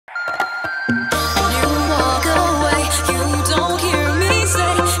You walk away, you don't hear me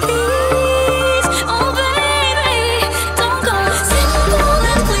say, please, oh baby, don't go. Simple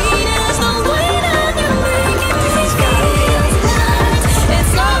and clean is the way that you make it. Please, gotta be tonight.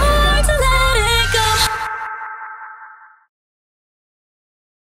 It's hard to let it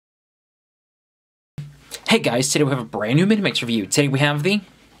go. Hey guys, today we have a brand new Minimates review. Today we have the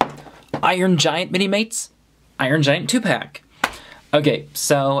Iron Giant Minimates Iron Giant 2-pack. Okay,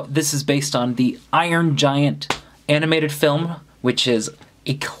 so this is based on the Iron Giant animated film, which is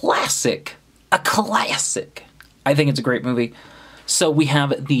a classic. A classic. I think it's a great movie. So we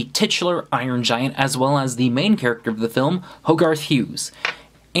have the titular Iron Giant as well as the main character of the film, Hogarth Hughes.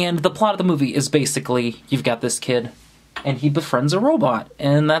 And the plot of the movie is basically, you've got this kid, and he befriends a robot,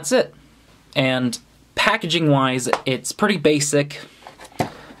 and that's it. And packaging-wise, it's pretty basic.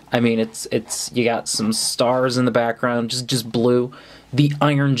 I mean, it's you got some stars in the background, just blue. The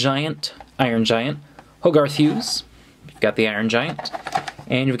Iron Giant, Hogarth Hughes. You've got the Iron Giant,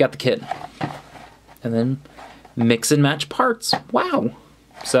 and you've got the kid. And then mix and match parts. Wow.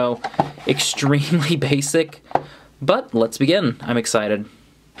 So, extremely basic, but let's begin. I'm excited.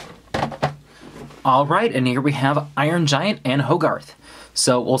 Alright, and here we have Iron Giant and Hogarth.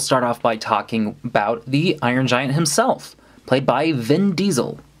 So we'll start off by talking about the Iron Giant himself, played by Vin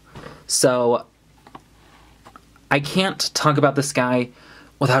Diesel. So I can't talk about this guy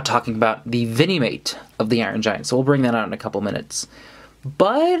without talking about the Minimate of the Iron Giant, so we'll bring that out in a couple minutes.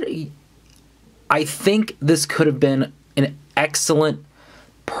 But I think this could have been an excellent,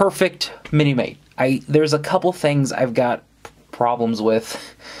 perfect Minimate. There's a couple things I've got problems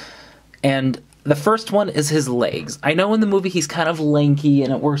with, and the first one is his legs. I know in the movie he's kind of lanky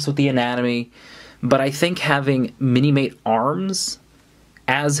and it works with the anatomy, but I think having Minimate arms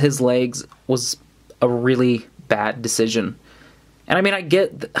as his legs was a really bad decision. And I mean,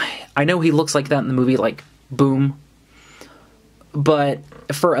 I know he looks like that in the movie, like, boom. But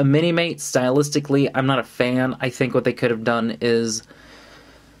for a Minimate, stylistically, I'm not a fan. I think what they could have done is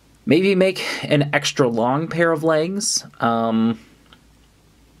maybe make an extra long pair of legs, or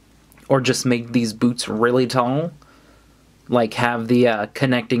just make these boots really tall. Like, have the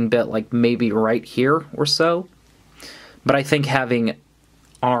connecting bit, like, maybe right here or so. But I think having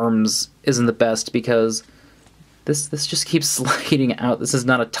arms isn't the best because this just keeps sliding out. This is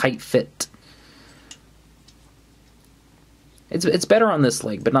not a tight fit. It's better on this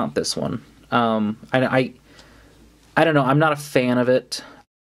leg, but not this one. I don't know. I'm not a fan of it.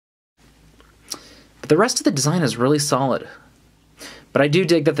 But the rest of the design is really solid. But I do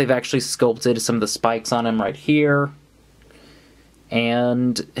dig that they've actually sculpted some of the spikes on him right here.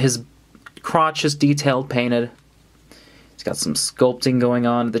 And his crotch is detailed painted. He's got some sculpting going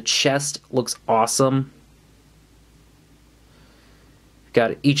on. The chest looks awesome.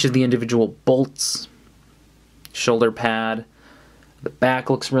 Got each of the individual bolts. Shoulder pad. The back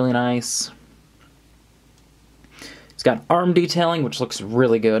looks really nice. He's got arm detailing, which looks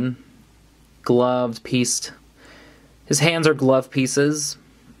really good. Gloves, pieced. His hands are glove pieces.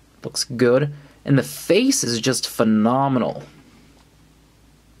 Looks good. And the face is just phenomenal.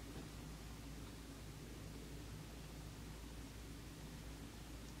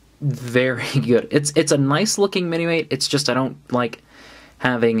 Very good. It's a nice looking Minimate. It's just I don't like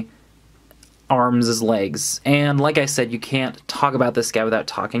having arms as legs. And like I said, you can't talk about this guy without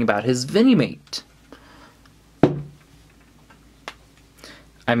talking about his Minimate.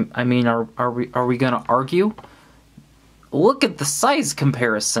 I mean, are we gonna argue? Look at the size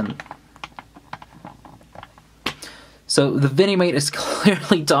comparison. So the Minimate is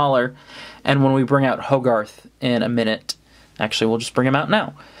clearly taller, and when we bring out Hogarth in a minute, actually we'll just bring him out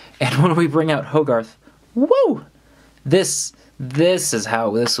now. And when we bring out Hogarth, woo! This is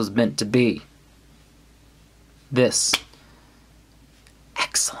how this was meant to be. This.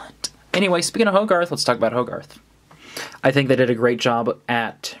 Excellent. Anyway, speaking of Hogarth, let's talk about Hogarth. I think they did a great job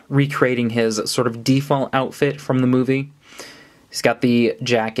at recreating his sort of default outfit from the movie. He's got the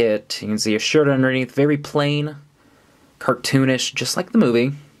jacket, you can see a shirt underneath, very plain, cartoonish, just like the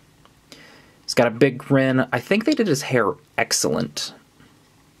movie. He's got a big grin. I think they did his hair excellent.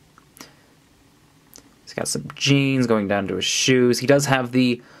 He's got some jeans going down to his shoes. He does have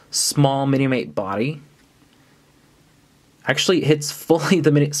the small Minimate body. Actually, it's fully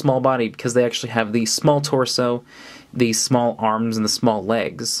the small body because they actually have the small torso, the small arms, and the small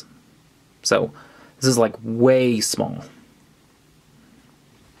legs. So, this is like way small.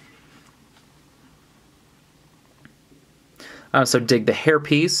 So dig the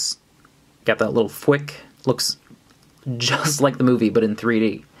hairpiece. Got that little fwick. Looks just like the movie, but in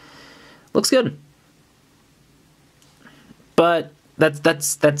 3D. Looks good. But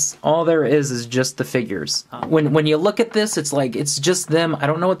that's all there is just the figures. When you look at this, it's like it's just them. I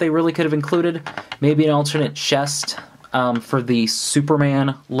don't know what they really could have included. Maybe an alternate chest for the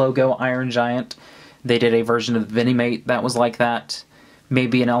Superman logo Iron Giant. They did a version of the Minimate that was like that.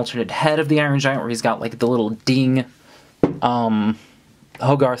 Maybe an alternate head of the Iron Giant where he's got like the little ding.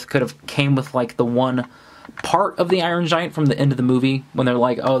 Hogarth could have came with like the one part of the Iron Giant from the end of the movie when they're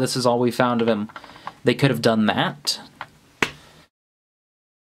like, oh, this is all we found of him. They could have done that.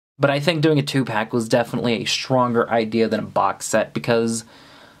 But I think doing a 2-pack was definitely a stronger idea than a box set, because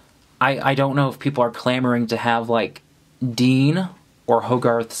I don't know if people are clamoring to have, like, Dean or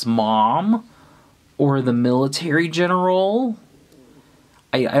Hogarth's mom or the military general.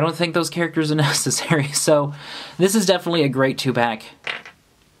 I don't think those characters are necessary, so this is definitely a great 2-pack.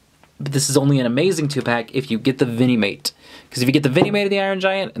 But this is only an amazing 2-pack if you get the Minimate. Because if you get the Minimate of the Iron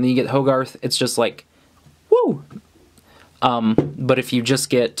Giant and then you get Hogarth, it's just like, woo! But if you just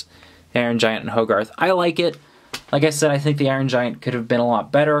get Iron Giant and Hogarth, I like it. Like I said, I think the Iron Giant could have been a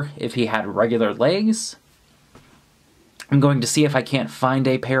lot better if he had regular legs. I'm going to see if I can't find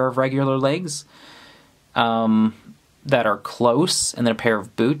a pair of regular legs that are close, and then a pair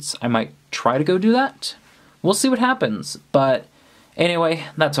of boots. I might try to go do that. We'll see what happens. But anyway,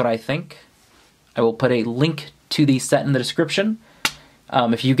 that's what I think. I will put a link to the set in the description.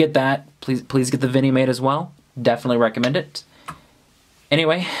 If you get that, please get the Minimate as well. Definitely recommend it.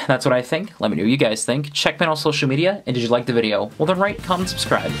 Anyway, that's what I think. Let me know what you guys think. Check me out on social media, and did you like the video? Well then rate, comment,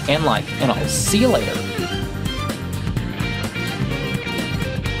 subscribe, and like, and I'll see you later.